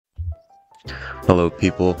Hello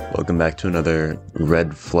people, welcome back to another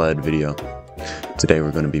Red Flood video. Today we're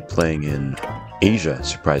going to be playing in Asia,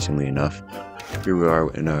 surprisingly enough. Here we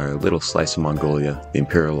are in our little slice of Mongolia, the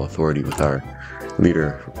Imperial Authority, with our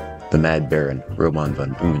leader, the Mad Baron, Roman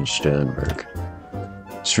von Sternberg.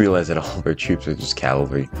 Just realized that all of our troops are just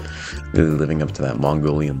cavalry, really living up to that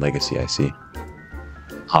Mongolian legacy I see.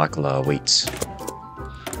 Hakla awaits.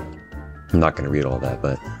 I'm not going to read all that,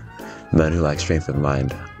 but men who lack strength of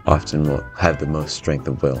mind often will have the most strength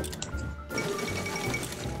of will.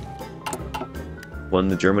 Won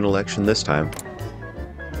the German election this time.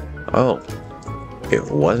 Oh, it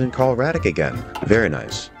wasn't Karl Radek again. Very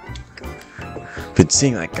nice. Been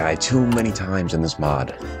seeing that guy too many times in this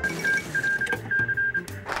mod.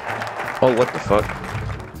 Oh, what the fuck?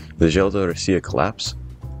 The Zelda collapse?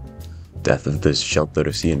 Death of the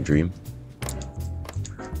Zelda dream?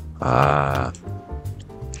 Ah.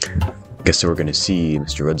 Guess we're gonna see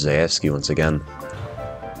Mr. Rodzaevsky once again.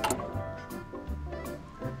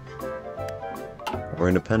 We're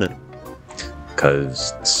independent.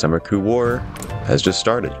 Because the Summer Coup War has just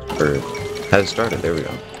started. Or, has started, there we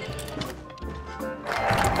go.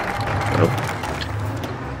 Oh.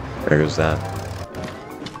 There goes that.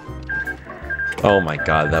 Oh my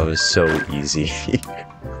god, that was so easy.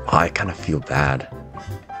 Oh, I kind of feel bad.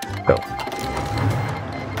 Go.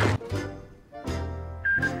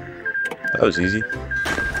 That was easy.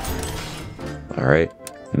 Alright,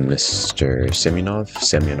 Mr.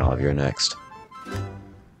 Semyonov, you're next.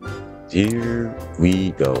 Here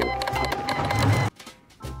we go.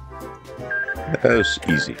 That was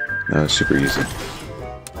easy. That was super easy.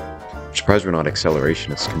 I'm surprised we're not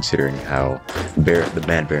accelerationists, considering how the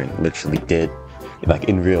Mad Baron literally did, like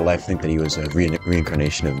in real life, think that he was a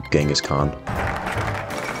reincarnation of Genghis Khan.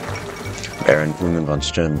 Baron Ungern von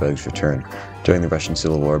Sternberg's return. During the Russian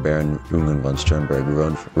Civil War, Baron Ungern von Sternberg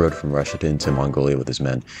rode from Russia into Mongolia with his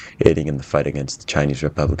men, aiding in the fight against the Chinese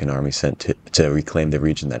Republican army sent to reclaim the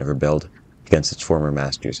region that had rebelled against its former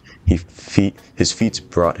masters. His feats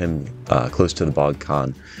brought him close to the Bog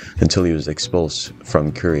Khan until he was expulsed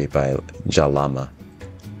from Kuri by Jalama,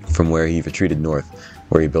 from where he retreated north,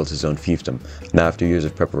 where he built his own fiefdom. Now, after years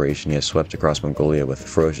of preparation, he has swept across Mongolia with a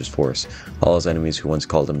ferocious force. All his enemies who once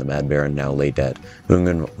called him the Mad Baron now lay dead.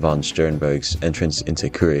 Ungern von Sternberg's entrance into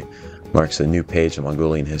Kuri marks a new page in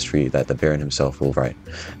Mongolian history that the Baron himself will write.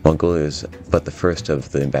 Mongolia is but the first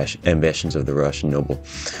of the ambitions of the Russian noble,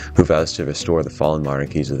 who vows to restore the fallen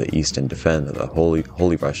monarchies of the East and defend the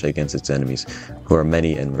holy Russia against its enemies, who are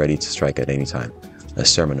many and ready to strike at any time. A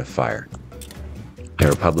sermon of fire. A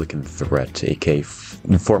Republican threat, aka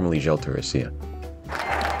formerly Zelda.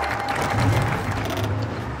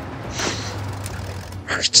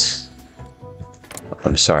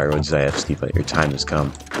 I'm sorry, Rodzaevsky, but your time has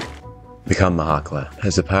come. Become Mahakla.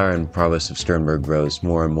 As the power and prowess of Sternberg grows,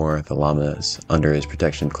 more and more the Lamas under his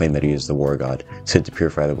protection claim that he is the war god, sent to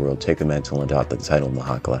purify the world, take the mantle and adopt the title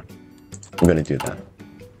Mahakla. I'm gonna do that.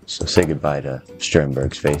 So say goodbye to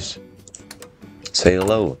Sternberg's face. Say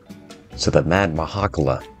hello to the Mad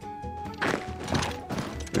Mahakla.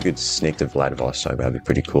 We could snake to Vladivostok, that'd be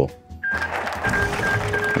pretty cool.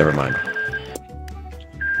 Never mind.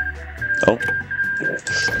 Oh.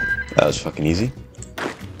 That was fucking easy.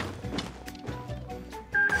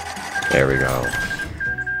 There we go.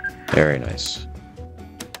 Very nice.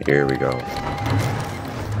 Here we go.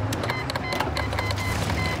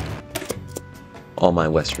 All my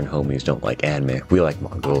Western homies don't like anime. We like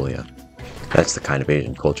Mongolia. That's the kind of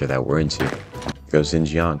Asian culture that we're into. Go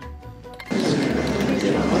Xinjiang.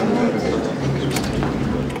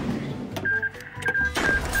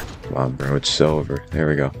 Come on, bro, it's over. There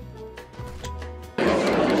we go.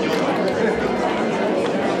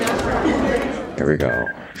 There we go.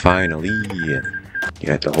 Finally!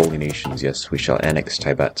 Unite the holy nations. Yes, we shall annex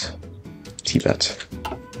Tibet.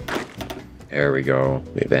 There we go.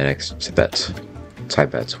 We've annexed Tibet,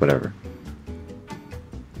 whatever.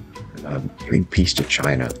 Bring peace to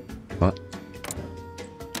China. What?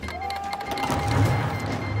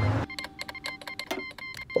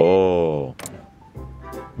 Oh.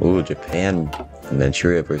 Ooh, Japan,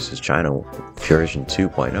 Manchuria versus China, version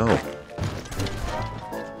 2.0.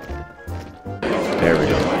 There we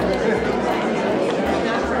go.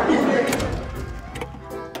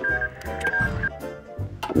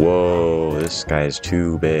 Whoa, this guy's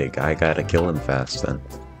too big. I gotta kill him fast then.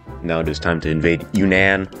 Now it is time to invade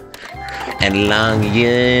Yunnan and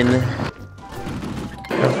Longyan.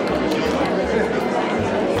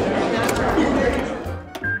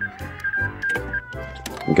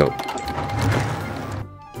 Go.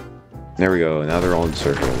 There we go, now they're all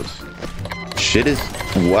encircled. Shit is...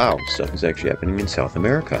 wow, stuff is actually happening in South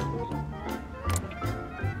America.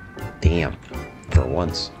 Damn. For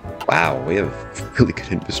once. Wow, we have really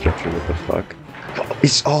good infrastructure. What the fuck?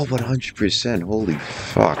 It's all 100%. Holy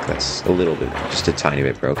fuck. That's a little bit, just a tiny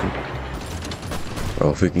bit broken.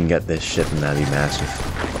 Well, if we can get this ship, then that'd be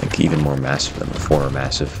massive. Like, even more massive than before,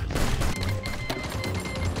 massive.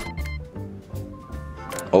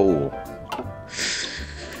 Oh.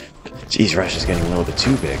 Jeez, Russia's getting a little bit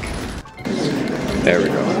too big. There we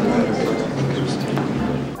go.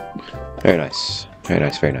 Very nice. Very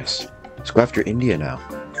nice, very nice. Let's go after India now.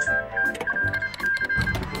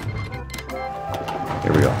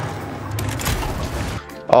 Here we go.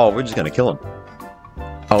 Oh, we're just gonna kill them.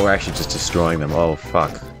 Oh, we're actually just destroying them. Oh,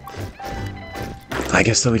 fuck. I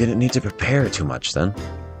guess though we didn't need to prepare too much then.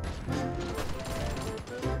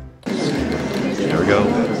 There we go.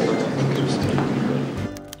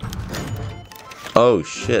 Oh,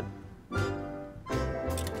 shit.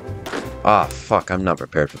 Ah, fuck, I'm not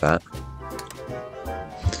prepared for that.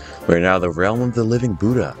 We're now the realm of the living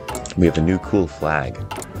Buddha. We have a new cool flag.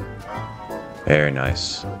 Very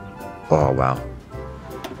nice. Oh, wow.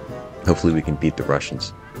 Hopefully we can beat the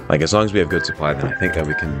Russians. Like, as long as we have good supply, then I think that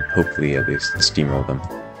we can hopefully at least steamroll them.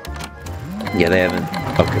 Yeah, they haven't.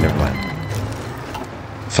 Okay, never mind.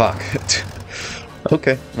 Fuck.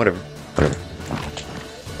 Okay, whatever. Whatever.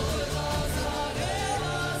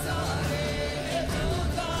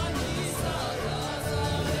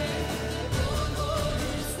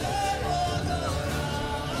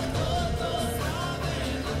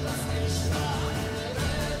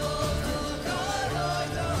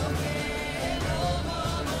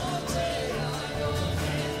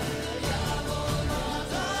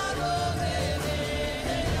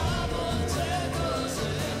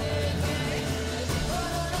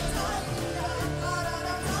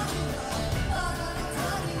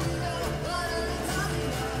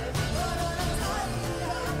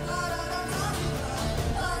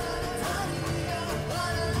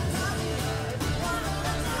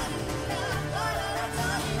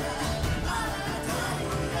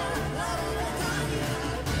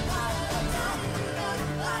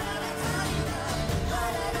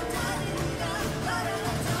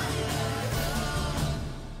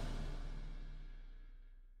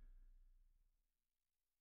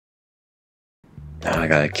 Now I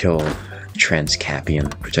gotta kill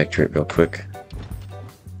Transcaspian Protectorate real quick.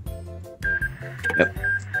 Yep.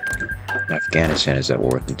 Afghanistan is at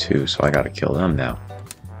war with them too, so I gotta kill them now.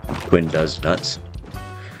 Quinn does nuts.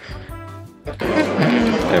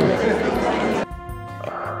 There we go.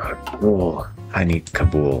 Cool. I need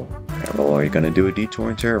Kabul. Oh, are you gonna do a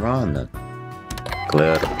detour into Iran then?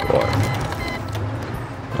 Declare war.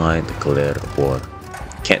 I declare war.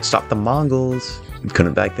 Can't stop the Mongols. You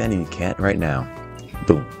couldn't back then and you can't right now.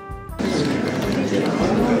 Boom.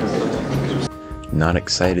 Not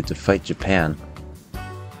excited to fight Japan.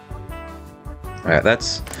 Alright,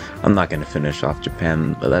 I'm not going to finish off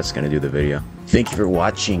Japan, but that's going to do the video. Thank you for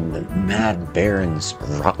watching the Mad Baron's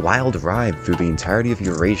wild ride through the entirety of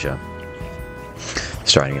Eurasia.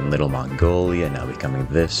 Starting in Little Mongolia, now becoming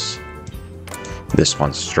this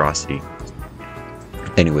monstrosity.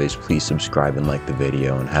 Anyways, please subscribe and like the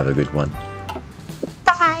video and have a good one.